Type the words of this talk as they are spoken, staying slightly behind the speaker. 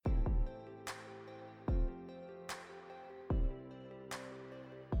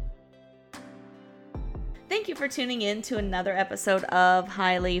Thank you for tuning in to another episode of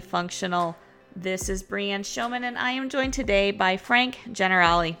Highly Functional. This is Brianne Showman, and I am joined today by Frank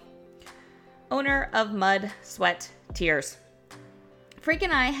Generali, owner of Mud, Sweat, Tears. Frank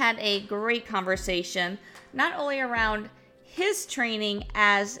and I had a great conversation, not only around his training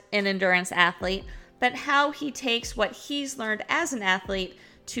as an endurance athlete, but how he takes what he's learned as an athlete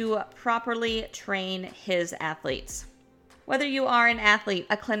to properly train his athletes. Whether you are an athlete,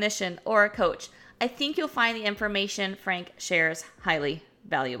 a clinician, or a coach, I think you'll find the information Frank shares highly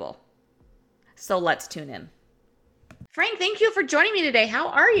valuable. So let's tune in. Frank, thank you for joining me today. How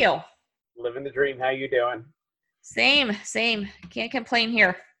are you? Living the dream. How you doing? Same. Can't complain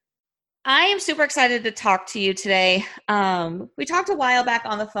here. I am super excited to talk to you today. We talked a while back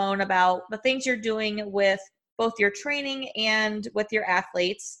on the phone about the things you're doing with both your training and with your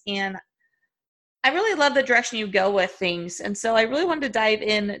athletes. And I really love the direction you go with things. And so I really wanted to dive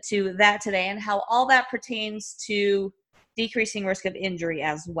into that today and how all that pertains to decreasing risk of injury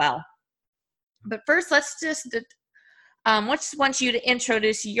as well. But first, let's just want you to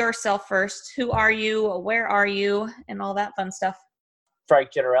introduce yourself first. Who are you? Where are you? And all that fun stuff.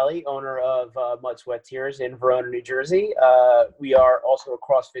 Frank Generali, owner of Mud, Sweat, Tears in Verona, New Jersey. We are also a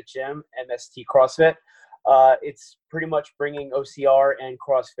CrossFit gym, MST CrossFit. It's pretty much bringing OCR and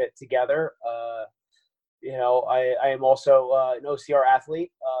CrossFit together. I am also an OCR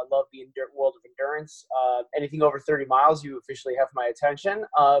athlete. Love the world of endurance. Anything over 30 miles, you officially have my attention.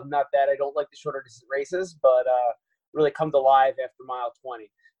 Not that I don't like the shorter distance races, but really come to life after mile 20.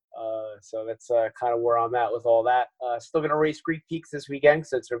 So that's kind of where I'm at with all that. Still going to race Greek Peaks this weekend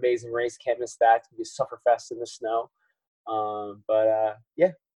because it's an amazing race. Can't miss that. It's going to be a sufferfest in the snow.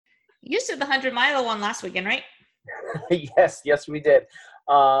 Yeah. You did the 100-mile one last weekend, right? Yes, we did.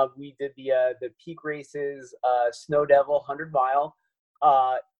 We did the peak races, Snow Devil 100-mile.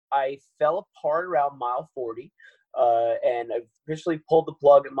 I fell apart around mile 40, and I officially pulled the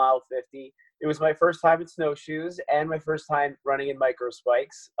plug at mile 50. It was my first time in snowshoes and my first time running in micro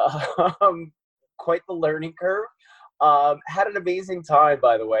spikes. Quite the learning curve. Had an amazing time,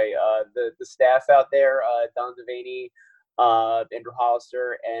 by the way. The staff out there, Don Devaney, Andrew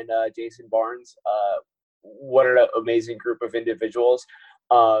Hollister, and Jason Barnes. What an amazing group of individuals.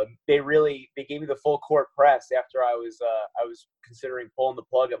 They gave me the full court press after I was considering pulling the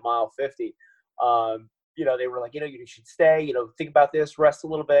plug at mile 50. They were like, you should stay, think about this, rest a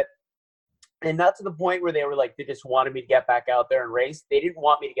little bit. And not to the point where they were like, they just wanted me to get back out there and race. They didn't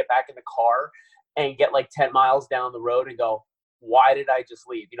want me to get back in the car and get like 10 miles down the road and go, why did I just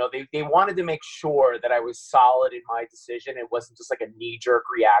leave? They wanted to make sure that I was solid in my decision. It wasn't just like a knee-jerk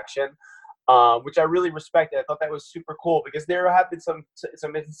reaction, which I really respected. I thought that was super cool because there have been some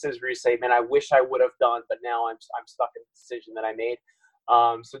instances where you say, man, I wish I would have done, but now I'm stuck in the decision that I made.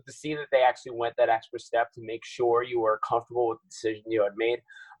 So to see that they actually went that extra step to make sure you were comfortable with the decision you had made,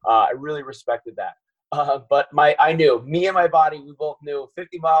 I really respected that. But I knew, me and my body, we both knew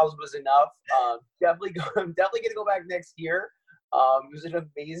 50 miles was enough. I'm definitely going to go back next year. It was an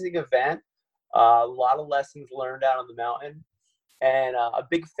amazing event. A lot of lessons learned out on the mountain. And a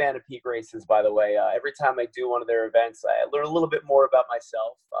big fan of peak races, by the way. Every time I do one of their events, I learn a little bit more about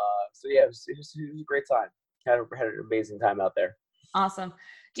myself. It was a great time. Had an amazing time out there. Awesome.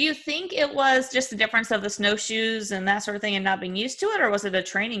 Do you think it was just the difference of the snowshoes and that sort of thing and not being used to it, or was it a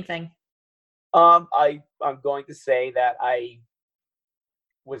training thing? I'm going to say that I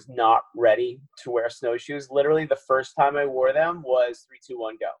was not ready to wear snowshoes. Literally, the first time I wore them was 3, 2,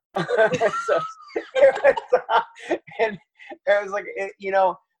 1, go. So and it was like,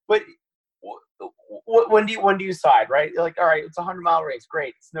 but when do you decide, right? You're like, all right, it's a 100-mile race,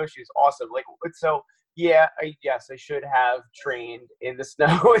 great, snowshoes, awesome. Like, so yeah, I should have trained in the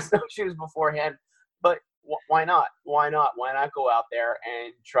snow with snowshoes beforehand, but why not? Why not go out there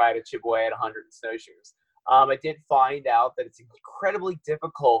and try to chip away at 100 in snowshoes? I did find out that it's incredibly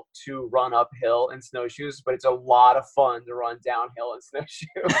difficult to run uphill in snowshoes, but it's a lot of fun to run downhill in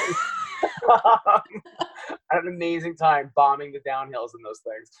snowshoes. I had an amazing time bombing the downhills in those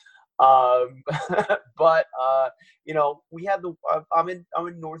things. We had I'm in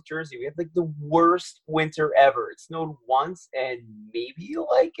North Jersey. We had like the worst winter ever. It snowed once and maybe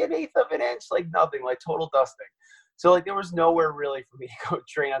like an eighth of an inch, like nothing, like total dusting. So like there was nowhere really for me to go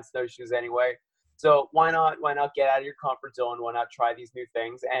train on snowshoes anyway. So why not get out of your comfort zone? Why not try these new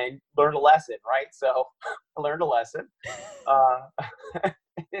things and learn a lesson, right? So I learned a lesson.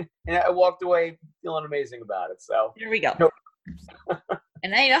 And I walked away feeling amazing about it. So there we go. Nope.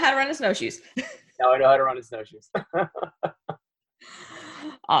 And now you know how to run in snowshoes. Now I know how to run in snowshoes.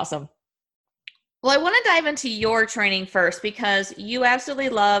 Awesome. Well, I want to dive into your training first because you absolutely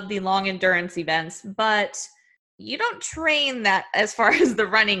love the long endurance events, but you don't train that as far as the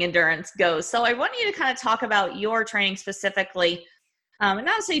running endurance goes. So I want you to kind of talk about your training specifically, and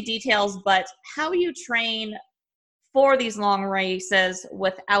not say details, but how you train for these long races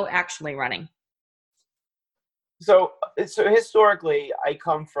without actually running. So historically, I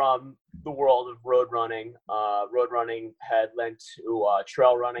come from the world of road running. Road running had lent to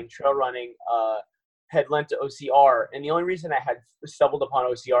trail running. Trail running had lent to OCR. And the only reason I had stumbled upon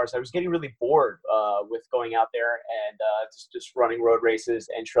OCR is I was getting really bored with going out there and just running road races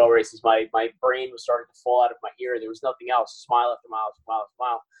and trail races. My brain was starting to fall out of my ear. There was nothing else. Smile after mile after mile after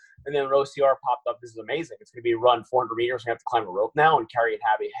mile. And then when OCR popped up, this is amazing. It's going to be a run 400 meters. We're going to have to climb a rope now and carry a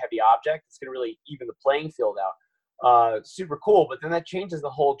heavy object. It's going to really even the playing field out. Super cool. But then that changes the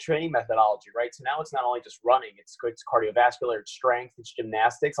whole training methodology, right? So now it's not only just running, it's cardiovascular, it's strength, it's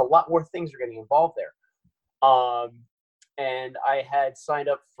gymnastics. A lot more things are getting involved there. And I had signed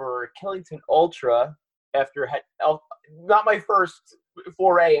up for Killington Ultra after not my first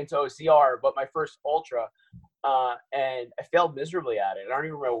foray into OCR, but my first Ultra. And I failed miserably at it. I don't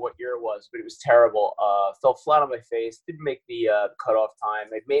even remember what year it was, but it was terrible. Fell flat on my face. Didn't make the cutoff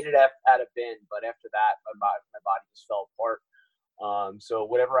time. I made it at a bin, but after that, my body just fell apart. So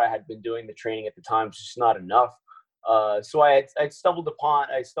whatever I had been doing, the training at the time was just not enough. So I stumbled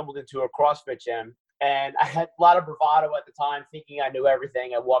into a CrossFit gym, and I had a lot of bravado at the time, thinking I knew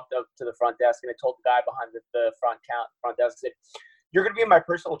everything. I walked up to the front desk and I told the guy behind the front desk, I said, "You're going to be my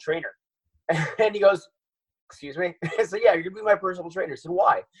personal trainer." And he goes, "Excuse me?" I said, "Yeah, you're gonna be my personal trainer." I said,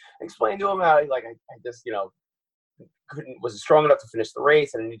 "Why?" I explained to him how I just wasn't strong enough to finish the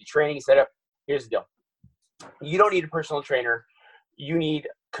race and I needed training. He said, "Here's the deal. You don't need a personal trainer. You need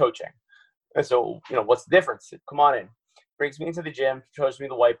coaching." And so, what's the difference? Said, "Come on in." Brings me into the gym, shows me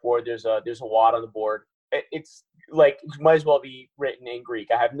the whiteboard. There's a WOD on the board. It's like it might as well be written in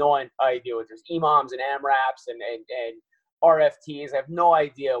Greek. I have no idea what there's EMOMs and AMRAPs and RFTs. I have no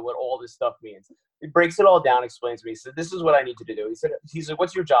idea what all this stuff means. He breaks it all down, explains to me. He said, "This is what I need you to do." He said,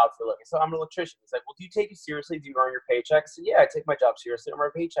 "What's your job for a living?" I said, "I'm an electrician." He's like, "Well, do you take it seriously? Do you earn your paycheck?" I said, "Yeah, I take my job seriously. I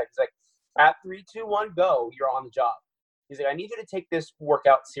earn my paycheck." He's like, "At 3, 2, 1, go. You're on the job." He's like, "I need you to take this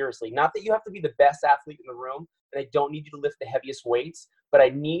workout seriously. Not that you have to be the best athlete in the room, and I don't need you to lift the heaviest weights, but I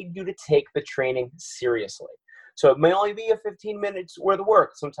need you to take the training seriously. So it may only be a 15 minutes worth of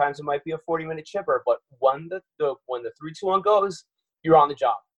work. Sometimes it might be a 40-minute chipper, but when the 3, 2, 1 goes, you're on the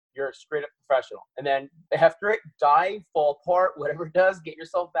job. You're a straight up professional. And then after it, die, fall apart, whatever it does, get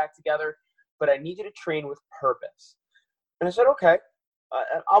yourself back together. But I need you to train with purpose." And I said, "Okay,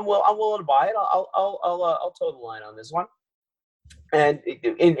 I'm willing to buy it. I'll toe the line on this one." And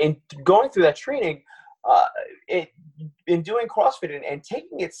in going through that training, in doing CrossFit and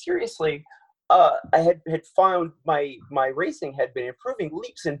taking it seriously, I had found my racing had been improving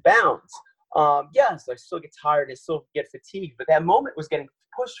leaps and bounds. Yes, I still get tired, I still get fatigued, but that moment was getting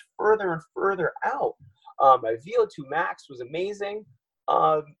pushed further and further out. My VO2 max was amazing.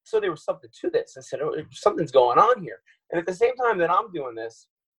 So there was something to this. I said, something's going on here. And at the same time that I'm doing this,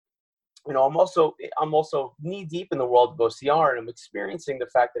 I'm also knee deep in the world of OCR, and I'm experiencing the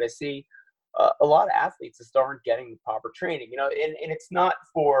fact that I see a lot of athletes just aren't getting the proper training, and it's not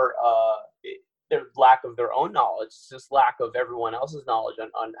for their lack of their own knowledge. It's just lack of everyone else's knowledge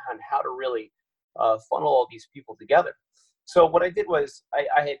on how to really funnel all these people together. So what I did was I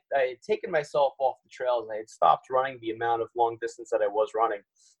had taken myself off the trails. I had stopped running the amount of long distance that I was running,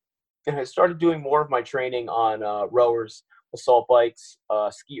 and I started doing more of my training on rowers, assault bikes,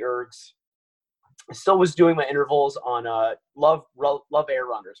 ski ergs. I still was doing my intervals on love air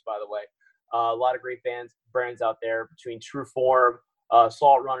runners, by the way. A lot of great brands out there between True Form,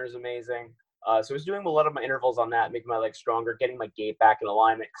 Salt Runner's amazing. So I was doing a lot of my intervals on that, making my legs stronger, getting my gait back in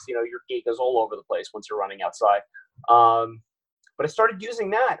alignment, because your gait goes all over the place once you're running outside. But I started using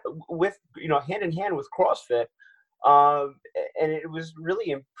that with hand in hand with CrossFit, and it was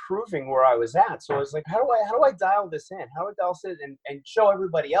really improving where I was at. So I was like, how do I dial this in? How do I dial this in and show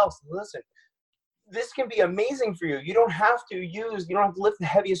everybody else? Listen, this can be amazing for you. You don't have to lift the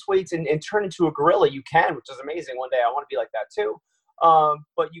heaviest weights and turn into a gorilla. You can, which is amazing. One day I want to be like that too.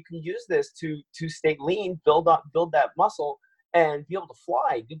 But you can use this to stay lean, build that muscle, and be able to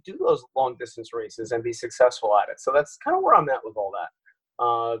fly, do those long distance races and be successful at it. So that's kind of where I'm at with all that.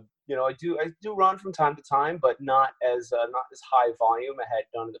 I do run from time to time, but not as high volume I had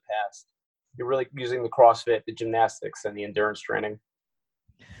done in the past. You're really using the CrossFit, the gymnastics, and the endurance training.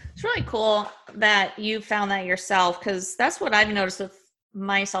 It's really cool that you found that yourself, because that's what I've noticed with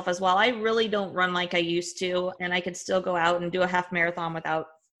myself as well. I really don't run like I used to, and I could still go out and do a half marathon without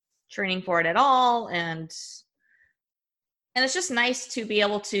training for it at all. And it's just nice to be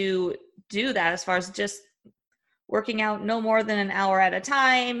able to do that as far as just working out no more than an hour at a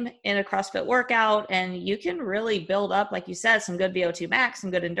time in a CrossFit workout. And you can really build up, like you said, some good VO2 max,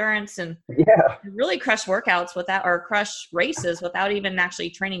 some good endurance, and Yeah, really crush workouts without, or crush races without even actually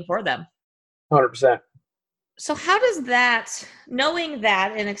training for them. 100%. So how does that, knowing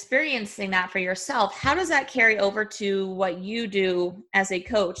that and experiencing that for yourself, how does that carry over to what you do as a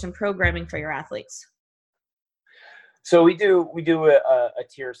coach and programming for your athletes? So we do a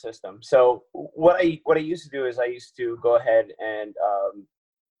tier system. So what I used to do is I used to go ahead and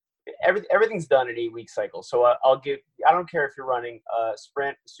everything's done in 8-week cycles. So I don't care if you're running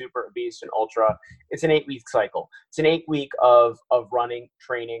sprint, super, beast, and ultra. It's an 8-week cycle. It's an 8-week of running,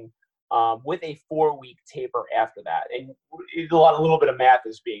 training, with a 4-week taper after that. And a little bit of math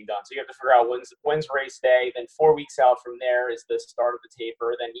is being done. So you have to figure out when's race day. Then 4 weeks out from there is the start of the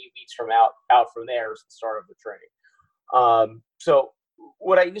taper. Then 8 weeks from out from there is the start of the training. So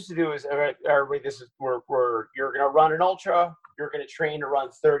what I used to do is, everybody, this is where you're going to run an ultra, you're going to train to run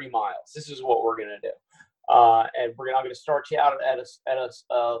 30 miles. This is what we're going to do. And I'm going to start you out at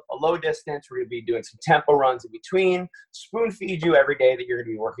a low distance. We're going to be doing some tempo runs in between, spoon feed you every day that you're going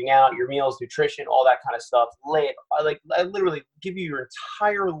to be working out, your meals, nutrition, all that kind of stuff. I literally give you your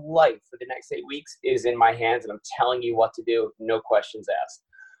entire life for the next 8 weeks is in my hands, and I'm telling you what to do, no questions asked.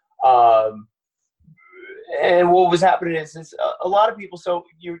 And what was happening is a lot of people. So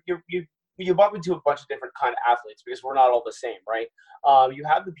you bump into a bunch of different kind of athletes because we're not all the same, right? You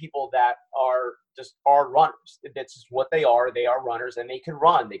have the people that are runners. That's just what they are. They are runners, and they can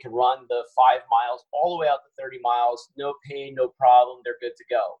run. They can run the 5 miles all the way out to 30 miles, no pain, no problem. They're good to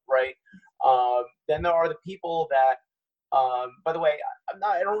go, right? Then there are the people that, by the way,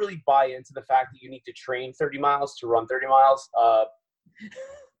 I don't really buy into the fact that you need to train 30 miles to run 30 miles.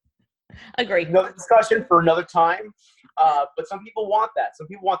 Agree. Another discussion for another time. But some people want that. Some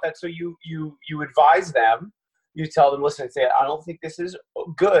people want that. So you advise them. You tell them, listen, say, I don't think this is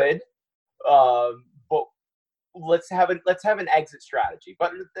good, but let's have an exit strategy.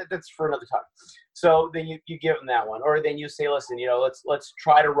 But that's for another time. So then you give them that one, or then you say, listen, let's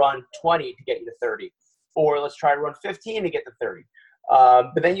try to run 20 to get you to 30, or let's try to run 15 to get to 30.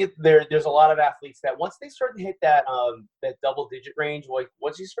 But then there's a lot of athletes that once they start to hit that double digit range, like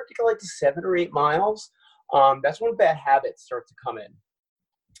once you start to get like to 7 or 8 miles, that's when bad habits start to come in.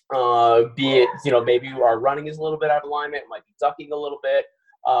 Be it, maybe our running is a little bit out of alignment, might be ducking a little bit,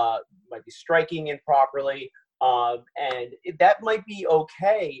 might be striking improperly. And that might be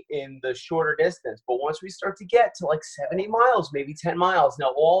okay in the shorter distance, but once we start to get to like 7, 8 miles, maybe 10 miles,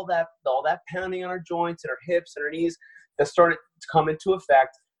 now all that pounding on our joints and our hips and our knees, that started to come into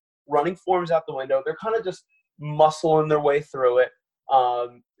effect. Running forms out the window. They're kind of just muscling their way through it.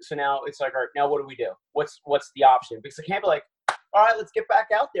 So now it's like, all right, now what do we do? What's the option? Because I can't be like, all right, let's get back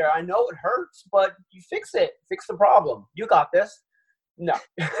out there. I know it hurts, but you fix it. Fix the problem. You got this. No,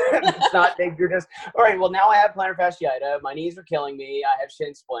 it's not. You're just, all right, well, now I have plantar fasciitis. My knees are killing me. I have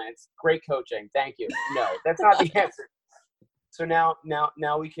shin splints. Great coaching. Thank you. No, that's not the answer. So now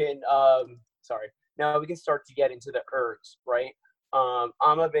we can, now we can start to get into the ergs, right?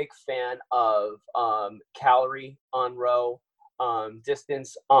 I'm a big fan of calorie on row,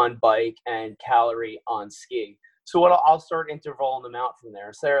 distance on bike, and calorie on ski. So I'll start intervaling them out from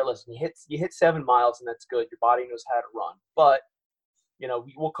there. Sarah, listen, you hit 7 miles, and that's good. Your body knows how to run. But,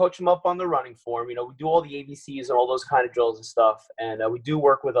 we'll coach them up on the running form. We do all the ABCs and all those kind of drills and stuff. And we do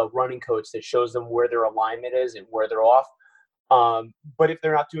work with a running coach that shows them where their alignment is and where they're off. But if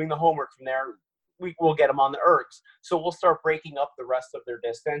they're not doing the homework from there, we'll get them on the ergs. So we'll start breaking up the rest of their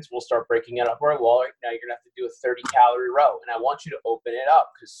distance. We'll start breaking it up. All right, well, now you're going to have to do a 30-calorie row. And I want you to open it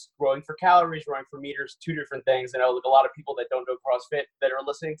up because rowing for calories, rowing for meters, two different things. I know a lot of people that don't know CrossFit that are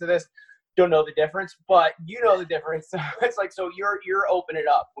listening to this don't know the difference, but you know the difference. So it's like, so you're open it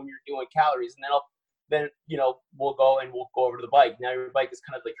up when you're doing calories, and then we'll go over to the bike. Now your bike is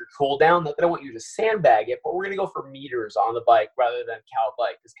kind of like your cool down. Not that I want you to sandbag it, but we're going to go for meters on the bike rather than cow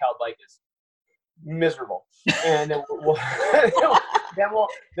bike, because cow bike is miserable. And then we'll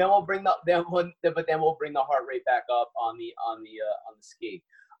bring the heart rate back up on the ski.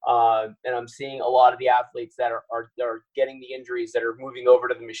 And I'm seeing a lot of the athletes that are getting the injuries, that are moving over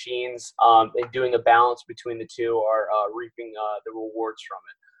to the machines, and doing a balance between the two, are reaping the rewards from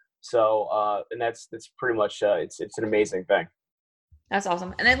it. So and that's pretty much it's an amazing thing. That's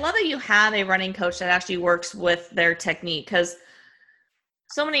awesome. And I love that you have a running coach that actually works with their technique, because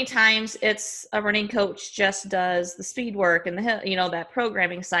so many times it's a running coach just does the speed work and that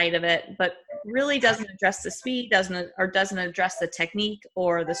programming side of it, but really doesn't address the speed, doesn't address the technique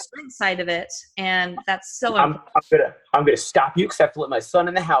or the strength side of it. And that's so important. I'm gonna stop you because I have to let my son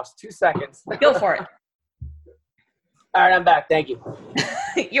in the house. 2 seconds. Go for it. All right, I'm back. Thank you.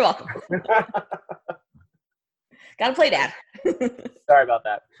 You're welcome. Gotta play, Dad. Sorry about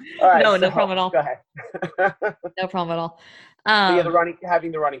that. All right, no problem at all. Go ahead. No problem at all.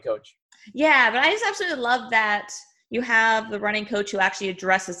 Having the running coach. Yeah, but I just absolutely love that you have the running coach who actually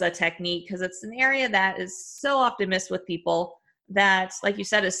addresses the technique, because it's an area that is so often missed with people that, like you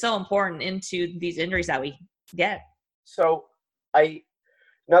said, is so important into these injuries that we get. So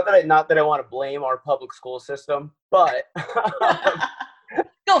not that I want to blame our public school system, but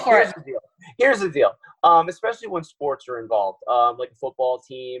go for it. Here's the deal. Especially when sports are involved, like a football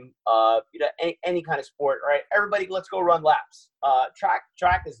team, any kind of sport, right? Everybody, let's go run laps.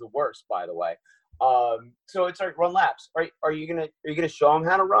 Track is the worst, by the way. So it's like run laps, right? Are you gonna show them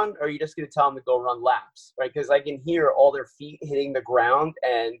how to run, or are you just gonna tell them to go run laps, right? Because I can hear all their feet hitting the ground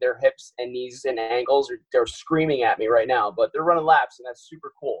and their hips and knees and ankles they're screaming at me right now, but they're running laps, and that's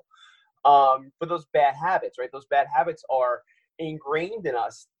super cool. But those bad habits, right? Those bad habits are ingrained in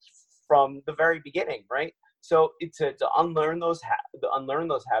us from the very beginning, right? So to unlearn those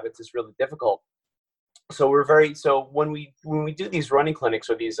habits is really difficult. So when we do these running clinics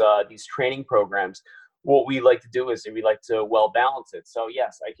or these training programs, what we like to do is we like to well balance it. So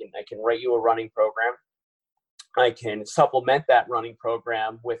yes, I can write you a running program. I can supplement that running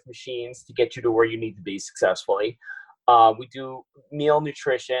program with machines to get you to where you need to be successfully. We do meal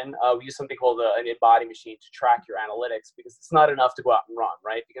nutrition. We use something called an InBody machine to track your analytics, because it's not enough to go out and run,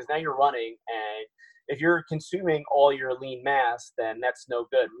 right? Because now you're running, and if you're consuming all your lean mass, then that's no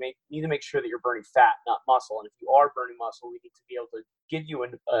good. We need to make sure that you're burning fat, not muscle. And if you are burning muscle, we need to be able to give you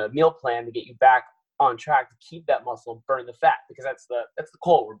a meal plan to get you back on track to keep that muscle and burn the fat, because that's the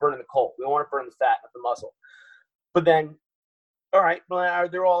coal. We're burning the coal. We want to burn the fat, not the muscle. But then, all right, well,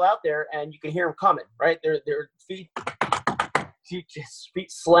 they're all out there, and you can hear them coming, right? Their feet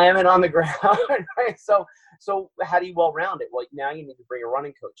slamming on the ground, right? So how do you well round it? Well, now you need to bring a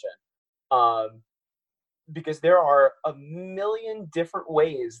running coach in, because there are a million different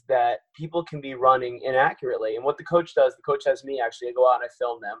ways that people can be running inaccurately. And what the coach does, the coach has me actually go out and I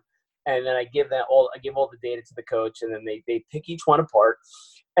film them, and then I give all the data to the coach, and then they pick each one apart.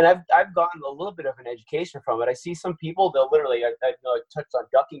 And I've gotten a little bit of an education from it. I see some people, they'll literally, I touched on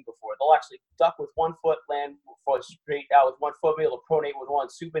ducking before. They'll actually duck with one foot, land foot straight out with one foot, maybe they'll pronate with one,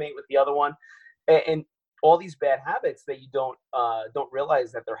 supinate with the other one. And all these bad habits that you don't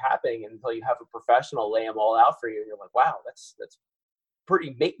realize that they're happening until you have a professional lay them all out for you. And you're like, wow, that's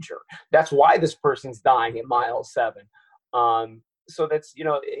pretty major. That's why this person's dying at mile 7. So that's,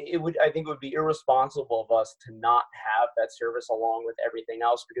 I think it would be irresponsible of us to not have that service along with everything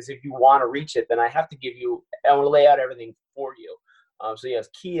else, because if you want to reach it, then I want to lay out everything for you. So yeah, it's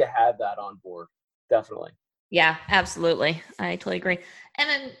key to have that on board. Definitely. Yeah, absolutely. I totally agree. And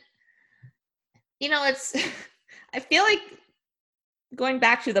then, I feel like going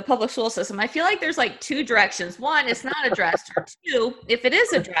back to the public school system, I feel like there's like 2 directions. One, it's not addressed. Or 2, if it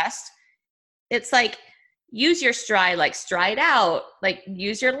is addressed, it's like, use your stride, like stride out, like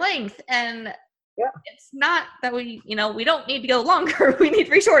use your length. And it's not that we don't need to go longer. We need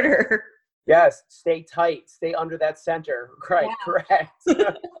to be shorter. Yes. Stay tight, stay under that center. Right. Yeah.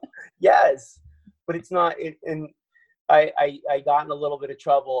 Correct. Yes. But it's not, and I got in a little bit of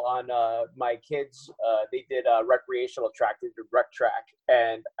trouble on my kids. They did recreational track, they did rec track,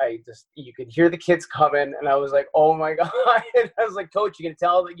 and you could hear the kids coming, and I was like, oh my God. And I was like, coach, you can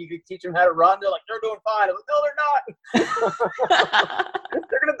tell that you could teach them how to run? They're like, they're doing fine. I was like, no, they're not.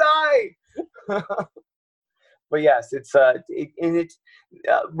 They're gonna die. But yes,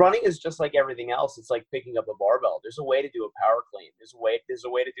 running is just like everything else. It's like picking up a barbell. There's a way to do a power clean. There's a way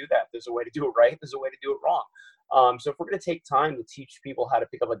to do that. There's a way to do it right. There's a way to do it wrong. So if we're going to take time to teach people how to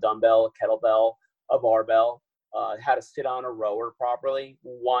pick up a dumbbell, a kettlebell, a barbell, how to sit on a rower properly,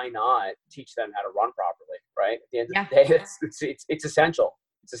 why not teach them how to run properly, right? At the end of the day, it's essential.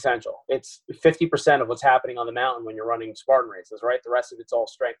 It's essential. It's 50% of what's happening on the mountain when you're running Spartan races, right? The rest of it's all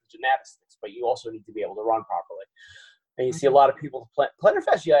strength and gymnastics, but you also need to be able to run properly. And you see a lot of people, plantar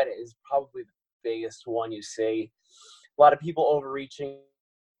fasciitis is probably the biggest one you see. A lot of people overreaching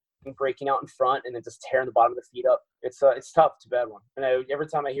and breaking out in front and then just tearing the bottom of the feet up. It's tough. It's a bad one. And every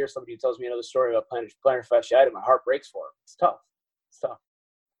time I hear somebody who tells me another story about plantar fasciitis, my heart breaks for them. It's tough. It's tough.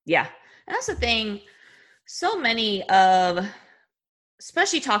 Yeah. And that's the thing. So many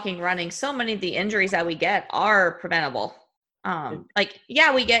especially talking running, so many of the injuries that we get are preventable. Like,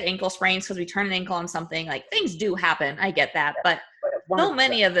 yeah, we get ankle sprains because we turn an ankle on something. Like, things do happen. I get that. But 100%. so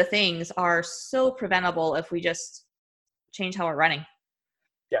many of the things are so preventable if we just change how we're running.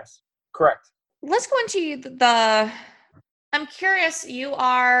 Yes, correct. Let's go into I'm curious, you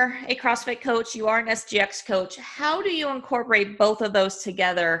are a CrossFit coach, you are an SGX coach. How do you incorporate both of those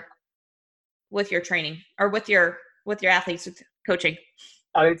together with your training or with your athletes with coaching?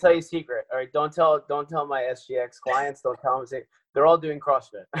 I'm gonna tell you a secret. All right, don't tell my SGX clients. Don't tell them. They're all doing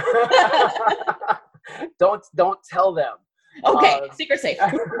CrossFit. Don't tell them. Okay, secret safe.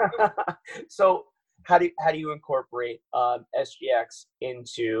 So how do you incorporate SGX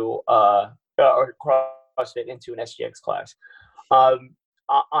into or CrossFit into an SGX class?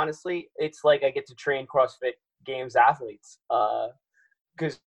 Honestly, it's like I get to train CrossFit Games athletes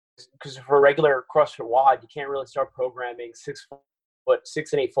because for regular CrossFit WOD, you can't really start programming 6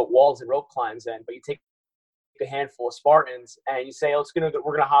 and 8 foot walls and rope climbs in, but you take a handful of Spartans and you say,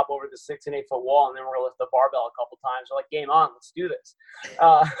 we're gonna hop over the 6 and 8 foot wall and then we're gonna lift the barbell a couple times. They're like, game on, let's do this.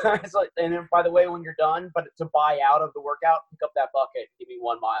 It's like, and then by the way, when you're done, but to buy out of the workout, pick up that bucket, give me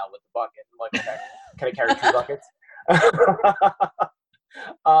 1 mile with the bucket. I'm like, okay, can I carry 2 buckets?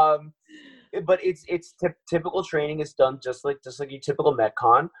 But it's typical training is done just like your typical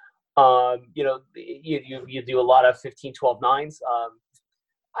Metcon. You do a lot of 15, 12 nines.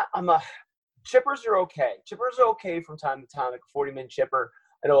 Chippers are okay. Chippers are okay from time to time, like a 40-minute chipper.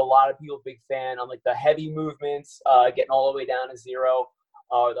 I know a lot of people big fan on like the heavy movements, getting all the way down to zero.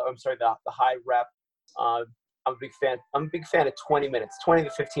 The high rep. I'm a big fan. I'm a big fan of 20 minutes, 20 to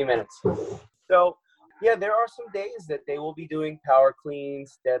 15 minutes. So yeah, there are some days that they will be doing power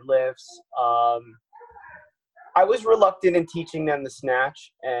cleans, deadlifts. I was reluctant in teaching them the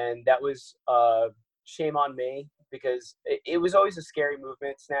snatch, and that was shame on me because it was always a scary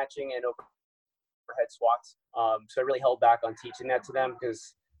movement, snatching and overhead squats. So I really held back on teaching that to them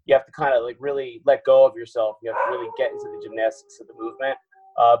because you have to kind of like really let go of yourself. You have to really get into the gymnastics of the movement.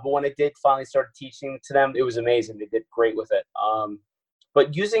 But when I did finally start teaching to them, it was amazing. They did great with it.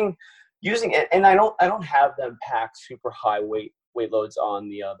 But using it, and I don't have them pack super high weight loads on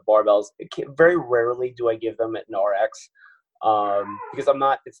the barbells. Very rarely do I give them at an RX because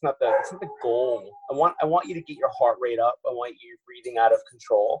it's not the goal. I want you to get your heart rate up. I want you breathing out of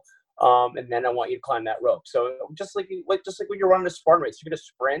control. And then I want you to climb that rope. So just like when you're running a Spartan race, you're going to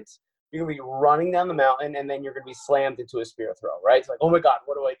sprint, you're going to be running down the mountain, and then you're going to be slammed into a spear throw, right? It's like, oh my God,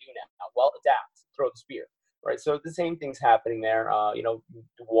 what do I do now? Well, adapt, throw the spear, right? So the same thing's happening there,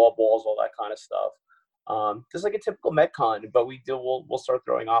 wall balls, all that kind of stuff. Just like a typical Metcon, but we'll start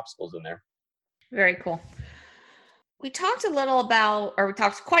throwing obstacles in there. Very cool. We talked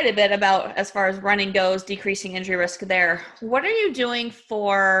quite a bit about, as far as running goes, decreasing injury risk there. What are you doing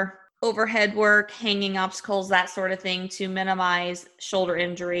for overhead work, hanging obstacles, that sort of thing, to minimize shoulder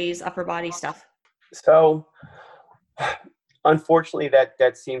injuries, upper body stuff? So unfortunately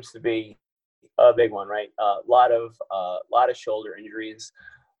that seems to be a big one, right? A lot of shoulder injuries.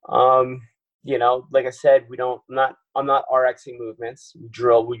 Like I said, I'm not RXing movements.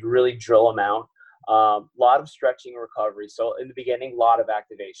 We really drill them out. A lot of stretching and recovery. So in the beginning, a lot of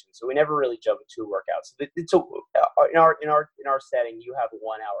activation. So we never really jump into workouts. In our setting, you have a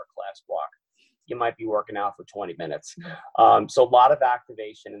 1 hour class block. You might be working out for 20 minutes. So a lot of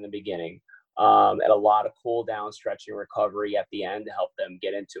activation in the beginning, and a lot of cool down, stretching, recovery at the end to help them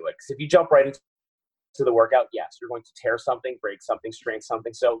get into it. Because if you jump right into the workout, yes, you're going to tear something, break something, strain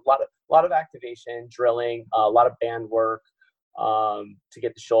something. So a lot of activation, drilling, a lot of band work. To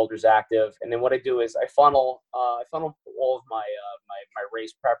get the shoulders active. And then what I do is I funnel all of my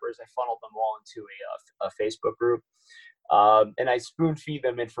race preppers. I funnel them all into a Facebook group. And I spoon feed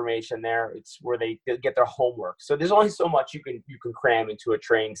them information there. It's where they get their homework. So there's only so much you can cram into a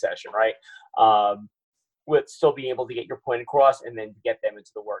training session, right? With still being able to get your point across and then get them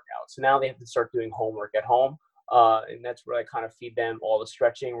into the workout. So now they have to start doing homework at home. And that's where I kind of feed them all the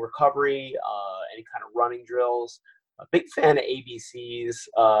stretching, recovery, any kind of running drills. A big fan of ABCs.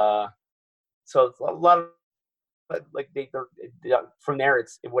 So it's a lot of from there.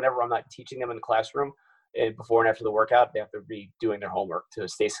 It's whenever I'm not teaching them in the classroom, before and after the workout, they have to be doing their homework to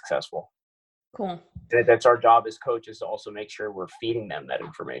stay successful. Cool. That's our job as coaches, to also make sure we're feeding them that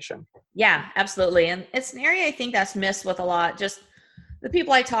information. Yeah, absolutely. And it's an area I think that's missed with a lot. Just the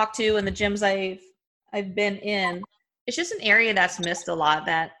people I talk to and the gyms I've been in, it's just an area that's missed a lot,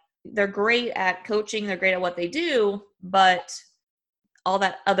 that they're great at coaching, they're great at what they do, but all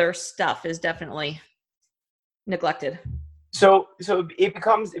that other stuff is definitely neglected. So it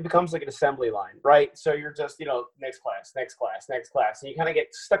becomes like an assembly line, right? So you're just, next class, and you kind of get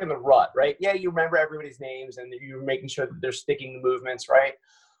stuck in the rut, right? Yeah, you remember everybody's names and you're making sure that they're sticking the movements, right?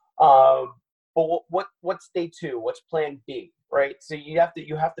 But what's day two? What's plan B, right? So you have to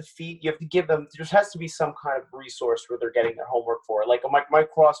give them. There has to be some kind of resource where they're getting their homework for. Like my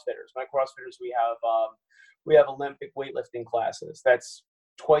CrossFitters, we have Olympic weightlifting classes. That's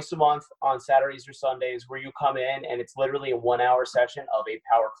twice a month on Saturdays or Sundays, where you come in and it's literally a 1 hour session of a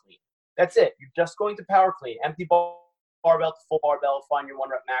power clean. That's it. You're just going to power clean, empty barbell to full barbell, find your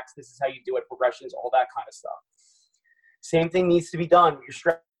 1 rep max. This is how you do it, progressions, all that kind of stuff. Same thing needs to be done with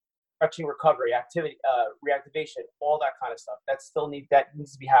your stretching, recovery, activity, reactivation, all that kind of stuff. That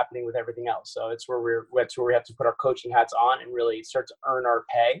needs to be happening with everything else. So it's where we have to put our coaching hats on and really start to earn our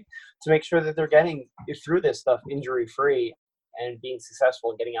pay to make sure that they're getting through this stuff injury free and being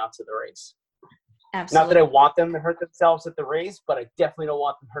successful in getting out to the race. Absolutely. Not that I want them to hurt themselves at the race, but I definitely don't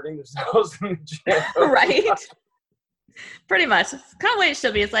want them hurting themselves in the gym. Right. Pretty much. It's kind of what it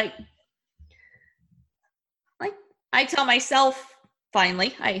should be. It's like I tell myself,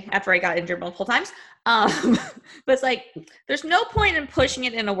 finally, after I got injured multiple times, but it's like, there's no point in pushing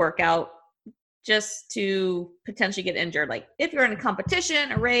it in a workout just to potentially get injured. Like if you're in a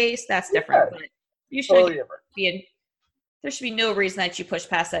competition, a race, that's different. But you should totally different. There should be no reason that you push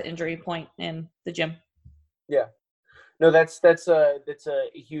past that injury point in the gym. Yeah. No, that's a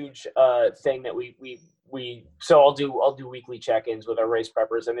huge thing that so I'll do weekly check-ins with our race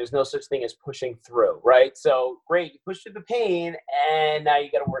preppers, and there's no such thing as pushing through, right? So great, you push through the pain and now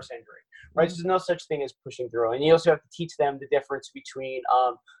you get a worse injury, right? Mm-hmm. There's no such thing as pushing through. And you also have to teach them the difference between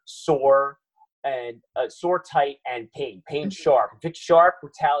sore, tight, and pain. Pain sharp. If it's sharp,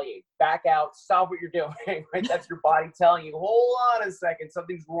 retaliate. Back out. Stop what you're doing. Right? That's your body telling you, hold on a second,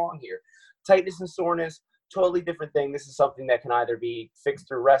 something's wrong here. Tightness and soreness, totally different thing. This is something that can either be fixed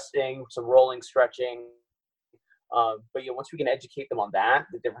through resting, some rolling, stretching. But once we can educate them on that,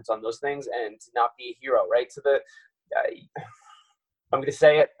 the difference on those things, and to not be a hero, right? So I'm going to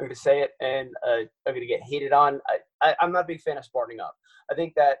say it, and I'm going to get hated on. I'm not a big fan of sparring up. I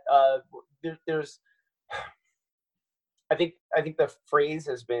think that I think the phrase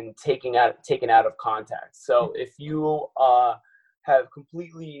has been taken out of context. So if you have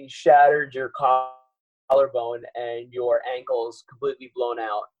completely shattered your collarbone and your ankle's completely blown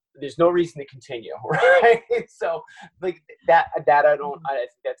out, there's no reason to continue, right? So like that I think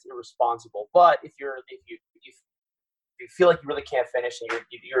that's irresponsible. But if you feel like you really can't finish and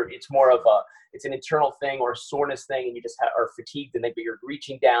it's more of it's an internal thing or a soreness thing, and you just are fatigued and you're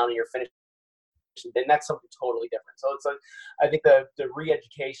reaching down and you're finishing, then that's something totally different. So I think the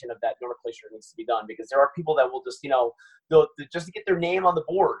re-education of that nomenclature needs to be done, because there are people that will just, they'll just to get their name on the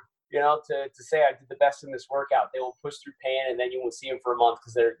board, to say I did the best in this workout. They will push through pain, and then you won't see them for a month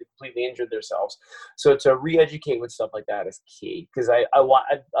because they're completely injured themselves. So to re-educate with stuff like that is key, because I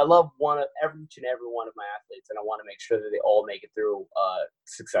love each and every one of my athletes, and I want to make sure that they all make it through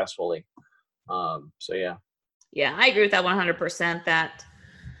successfully. So yeah. Yeah, I agree with that 100%. That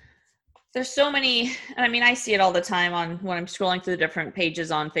there's so many, and I mean, I see it all the time when I'm scrolling through the different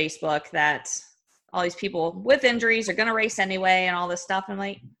pages on Facebook, that all these people with injuries are going to race anyway and all this stuff. I'm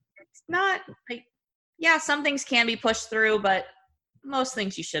like, it's not like, yeah, some things can be pushed through, but most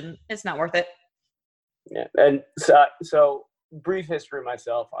things you shouldn't. It's not worth it. Yeah. And so brief history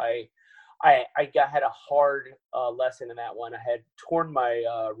myself, I had a hard lesson in that one. I had torn my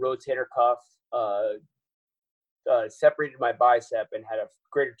rotator cuff, separated my bicep, and had a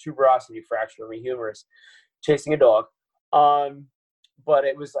greater tuberosity fracture of my humerus chasing a dog. But I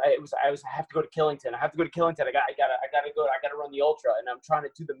have to go to Killington. I got to run the ultra, and I'm trying to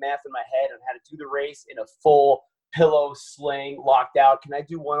do the math in my head on how to do the race in a full pillow sling, locked out. Can I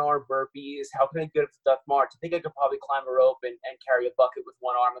do one arm burpees? How can I get up to Duck March? I think I could probably climb a rope and carry a bucket with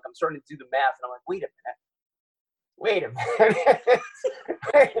one arm. Like, I'm starting to do the math, and I'm like, wait a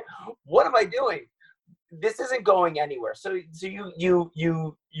minute. What am I doing? This isn't going anywhere. So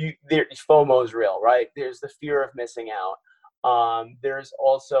there, FOMO is real, right? There's the fear of missing out. There's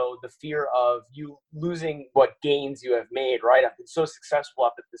also the fear of you losing what gains you have made, right? I've been so successful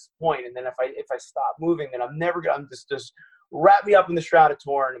up at this point, and then if I stop moving, then I'm just wrap me up in the Shroud of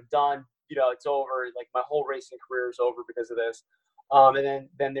Turin. I'm done. It's over. Like, my whole racing career is over because of this. And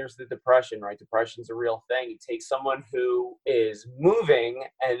then there's the depression, right? Depression's a real thing. You take someone who is moving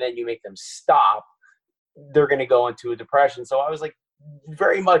and then you make them stop, they're going to go into a depression. So I was like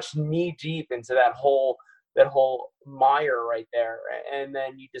very much knee deep into that whole mire right there. And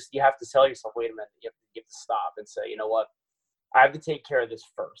then you have to tell yourself, wait a minute, you have to stop and say, you know what, I have to take care of this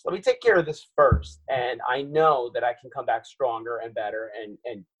first. Let me take care of this first. And I know that I can come back stronger and better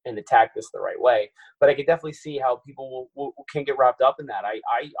and attack this the right way. But I can definitely see how people can get wrapped up in that. I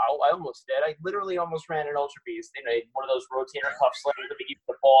almost did. I literally almost ran an Ultra Beast, one of those rotator cuff slings that they give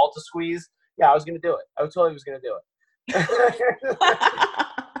the ball to squeeze. Yeah, I was going to do it. I totally was going to do it.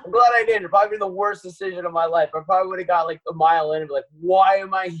 I'm glad I didn't. It'd probably been the worst decision of my life. I probably would have got like a mile in and be like, why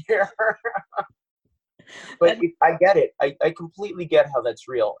am I here? But I get it. I completely get how that's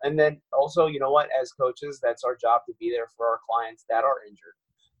real. And then also, you know what, as coaches, that's our job to be there for our clients that are injured,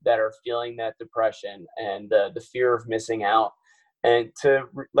 that are feeling that depression and the fear of missing out, and to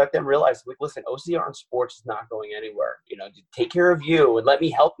let them realize, like, listen, OCR in sports is not going anywhere. Take care of you and let me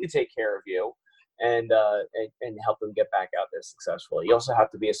help you take care of you, and help them get back out there successfully. You also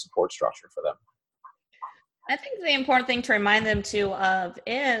have to be a support structure for them. I think the important thing to remind them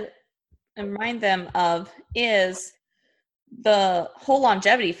is the whole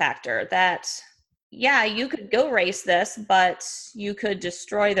longevity factor, that yeah, you could go race this, but you could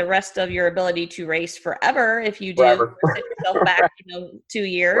destroy the rest of your ability to race forever if you do set yourself back 2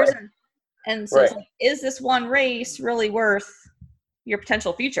 years. Right. And so it's like, is this one race really worth your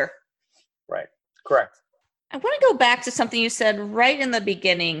potential future? Right. Correct. I want to go back to something you said right in the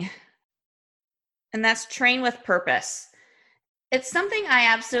beginning, and that's train with purpose. It's something I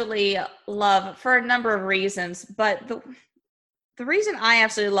absolutely love for a number of reasons, but the reason I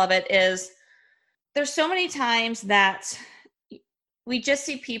absolutely love it is there's so many times that we just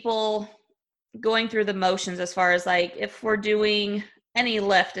see people going through the motions, as far as like, if we're doing any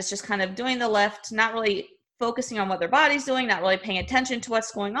lift, it's just kind of doing the lift, not really focusing on what their body's doing, not really paying attention to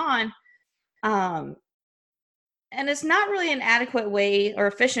what's going on. And it's not really an adequate way or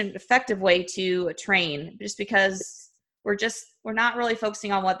effective way to train, just because we're not really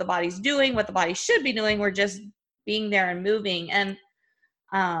focusing on what the body's doing, what the body should be doing. We're just being there and moving. And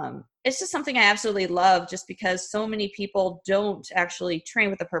it's just something I absolutely love, just because so many people don't actually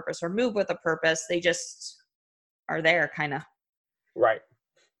train with a purpose or move with a purpose. They just are there, kind of. Right.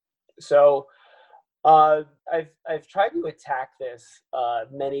 So I've tried to attack this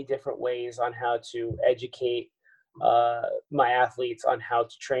many different ways on how to educate my athletes on how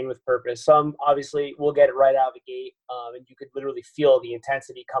to train with purpose. Some obviously will get it right out of the gate, and you could literally feel the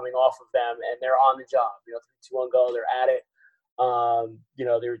intensity coming off of them, and they're on the job. 3, 2, 1, go. They're at it.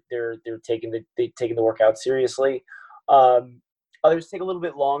 They're taking the workout seriously. Others take a little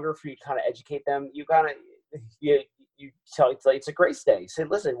bit longer for you to kind of educate them. You tell it's a grace day. You say,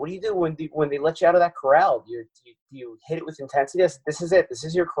 listen, what do you do when they let you out of that corral? You hit it with intensity. This is it. This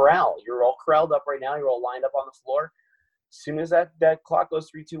is your corral. You're all corralled up right now. You're all lined up on the floor. As soon as that clock goes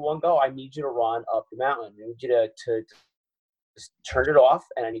 3, 2, 1, go, I need you to run up the mountain. I need you to just turn it off,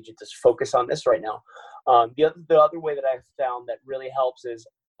 and I need you to just focus on this right now. The other way that I've found that really helps is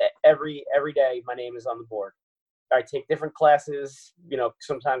every day my name is on the board. I take different classes,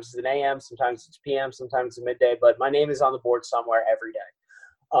 sometimes it's an AM, sometimes it's PM, sometimes it's midday, but my name is on the board somewhere every day.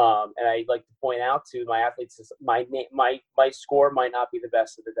 And I like to point out to my athletes, my score might not be the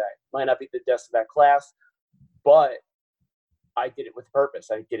best of the day, might not be the best of that class, but I did it with purpose.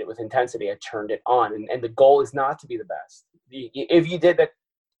 I did it with intensity. I turned it on. And the goal is not to be the best. If you did that,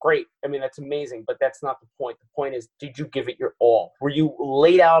 great. I mean, that's amazing, but that's not the point. The point is, did you give it your all? Were you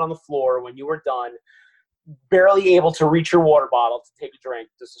laid out on the floor when you were done, barely able to reach your water bottle to take a drink,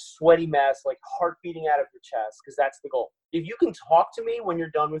 just a sweaty mess, like heart beating out of your chest? Because that's the goal. If you can talk to me when you're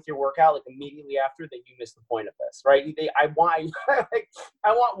done with your workout, like immediately after, then you missed the point of this, right? I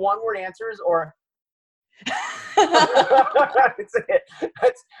want one-word answers, or that's it.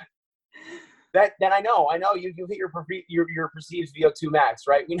 Then I know you hit your perceived VO2 max,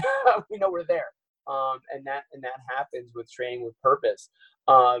 right? We know we're there. And that happens with training with purpose.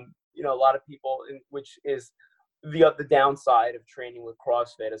 A lot of people, which is the downside of training with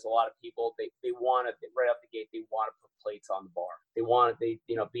CrossFit, is a lot of people, they want to, right out the gate, they want to put plates on the bar. They want to,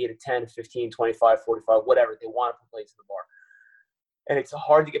 be it a 10, 15, 25, 45, whatever, they want to put plates on the bar. And it's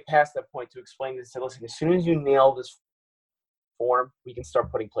hard to get past that point to explain this. So listen, as soon as you nail this form, we can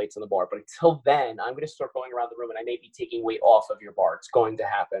start putting plates on the bar. But until then, I'm going to start going around the room, and I may be taking weight off of your bar. It's going to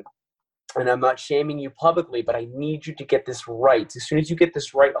happen. And I'm not shaming you publicly, but I need you to get this right. As soon as you get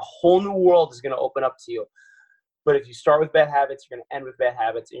this right, a whole new world is going to open up to you. But if you start with bad habits, you're going to end with bad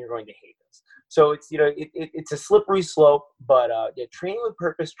habits, and you're going to hate this. So it's it's a slippery slope. But training with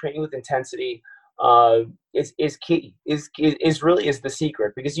purpose, training with intensity is key. Is really the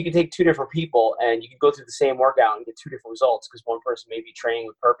secret, because you can take two different people and you can go through the same workout and get two different results, because one person may be training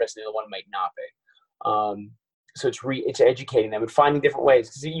with purpose and the other one might not be. So it's educating them and finding different ways,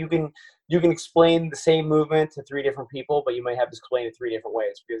 because you can explain the same movement to 3 different people, but you might have to explain it 3 different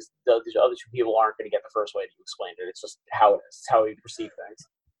ways, because the other 2 people aren't going to get the first way that you explained it. It's just how it is. It's how we perceive things.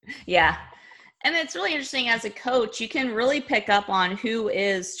 Yeah. And it's really interesting as a coach, you can really pick up on who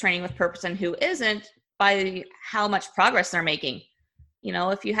is training with purpose and who isn't by how much progress they're making. You know,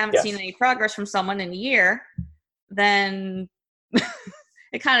 if you haven't seen any progress from someone in a year, then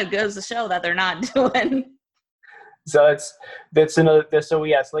it kind of goes to show that they're not doing. So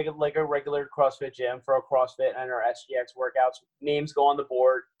yes, like a regular CrossFit gym for our CrossFit and our SGX workouts, names go on the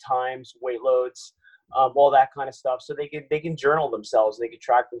board, times, weight loads, all that kind of stuff. So they can journal themselves, they can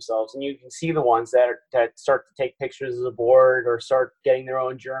track themselves, and you can see the ones that start to take pictures of the board or start getting their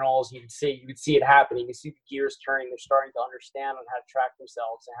own journals. You can see it happening. You can see the gears turning. They're starting to understand on how to track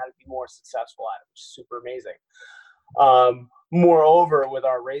themselves and how to be more successful at it, which is super amazing. Moreover, with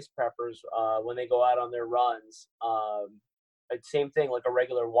our race preppers, when they go out on their runs, same thing, like a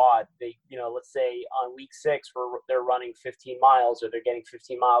regular WOD, they, let's say on week 6, they're running 15 miles or they're getting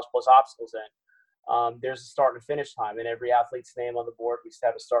 15 miles plus obstacles in. There's a start and finish time, and every athlete's name on the board, we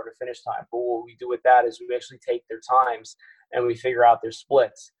have a start and finish time. But what we do with that is we actually take their times and we figure out their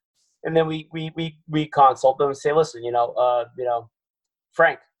splits. And then we consult them and say, listen,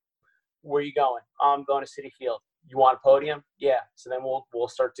 Frank, where are you going? I'm going to Citi Field. You want a podium? Yeah. So then we'll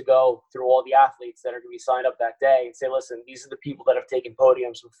start to go through all the athletes that are going to be signed up that day and say, listen, these are the people that have taken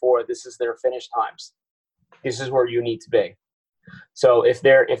podiums before. This is their finish times. This is where you need to be. So if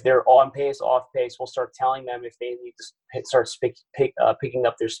they're on pace, off pace, we'll start telling them if they need to start picking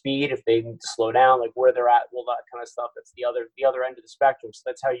up their speed, if they need to slow down, like where they're at, all that kind of stuff. That's the other end of the spectrum. So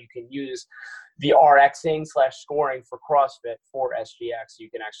that's how you can use the RXing / scoring for CrossFit for SGX.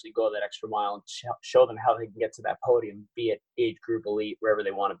 You can actually go that extra mile and show them how they can get to that podium, be it age group, elite, wherever they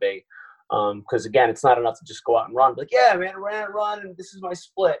want to be. Because again, it's not enough to just go out and run. Like, yeah, man, I ran a run and this is my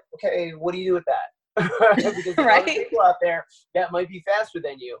split. Okay, what do you do with that? Because there's right? other people out there that might be faster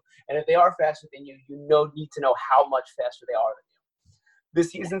than you, and if they are faster than you, need to know how much faster they are than you.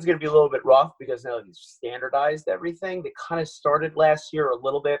 This season's going to be a little bit rough because now they've standardized everything. They kind of started last year a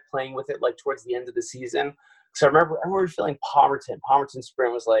little bit playing with it, like towards the end of the season. So I remember feeling Palmerton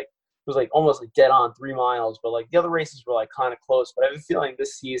sprint was almost like dead on 3 miles, but like the other races were like kind of close. But I have a feeling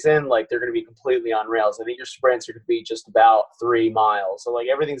this season, like they're going to be completely on rails. I think your sprints are going to be just about 3 miles. So like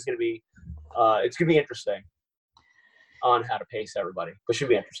everything's going to be it's going to be interesting on how to pace everybody. It should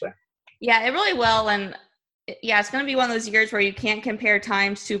be interesting. Yeah, it really will. And yeah, it's going to be one of those years where you can't compare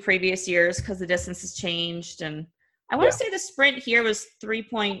times to previous years because the distance has changed. And I want to say the sprint here was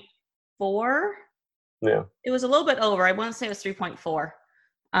 3.4. Yeah. It was a little bit over. I want to say it was 3.4.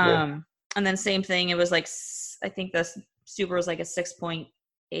 And then same thing. It was like, I think the super was like a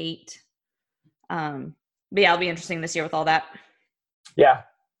 6.8. But yeah, it'll be interesting this year with all that. Yeah.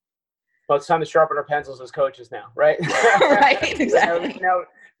 Well, it's time to sharpen our pencils as coaches now, right? Right, exactly.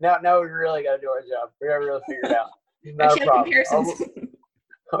 Now we really got to do our job. We got to really figure it out. Not a problem.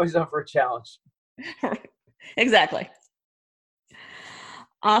 Always up for a challenge. Exactly.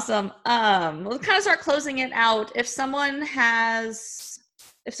 Awesome. We'll kind of start closing it out. If someone wants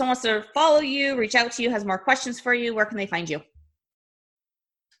to follow you, reach out to you, has more questions for you, where can they find you?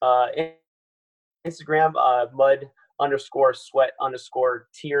 Instagram,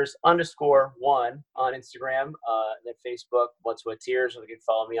 mud_sweat_tears_1 on Instagram. Then Facebook, Mud Sweat Tears, or they can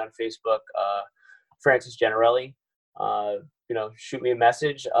follow me on Facebook, Francis Generelli. Shoot me a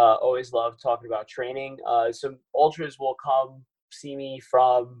message. Always love talking about training. Some ultras will come see me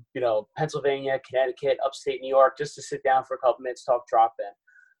from, Pennsylvania, Connecticut, upstate New York, just to sit down for a couple minutes, talk drop-in.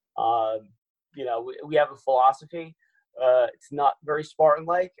 We have a philosophy. It's not very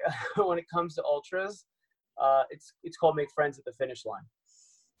Spartan-like when it comes to ultras. It's called make friends at the finish line.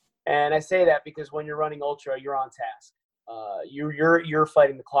 And I say that because when you're running ultra, you're on task. You're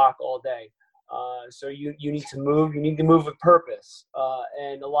fighting the clock all day. So you need to move. You need to move with purpose.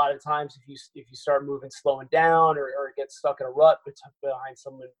 And a lot of times, if you start moving, slowing down, or get stuck in a rut behind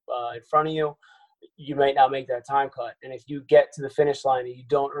someone in front of you, you might not make that time cut. And if you get to the finish line and you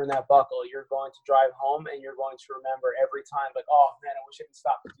don't earn that buckle, you're going to drive home and you're going to remember every time, like, oh man, I wish I could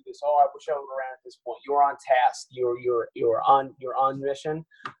stop to do this. Oh, I wish I would have ran at this point. You're on task. You're on mission.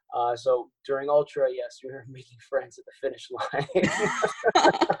 So during ultra, yes, you're making friends at the finish line.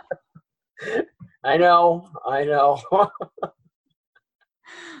 I know.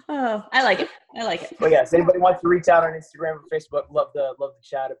 Oh, I like it. But yes, anybody wants to reach out on Instagram or Facebook, love to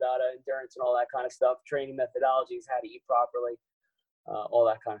chat about endurance and all that kind of stuff, training methodologies, how to eat properly, all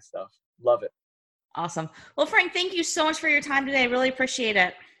that kind of stuff. Love it. Awesome. Well, Frank, thank you so much for your time today. I really appreciate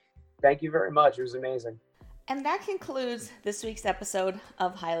it. Thank you very much. It was amazing. And that concludes this week's episode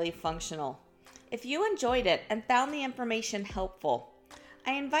of Highly Functional. If you enjoyed it and found the information helpful,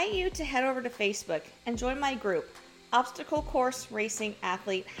 I invite you to head over to Facebook and join my group, Obstacle Course Racing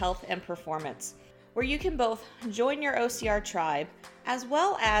Athlete Health and Performance, where you can both join your OCR tribe as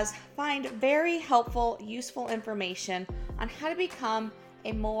well as find very helpful, useful information on how to become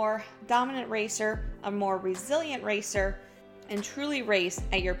a more dominant racer, a more resilient racer, and truly race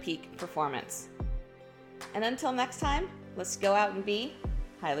at your peak performance. And until next time, let's go out and be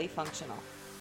highly functional.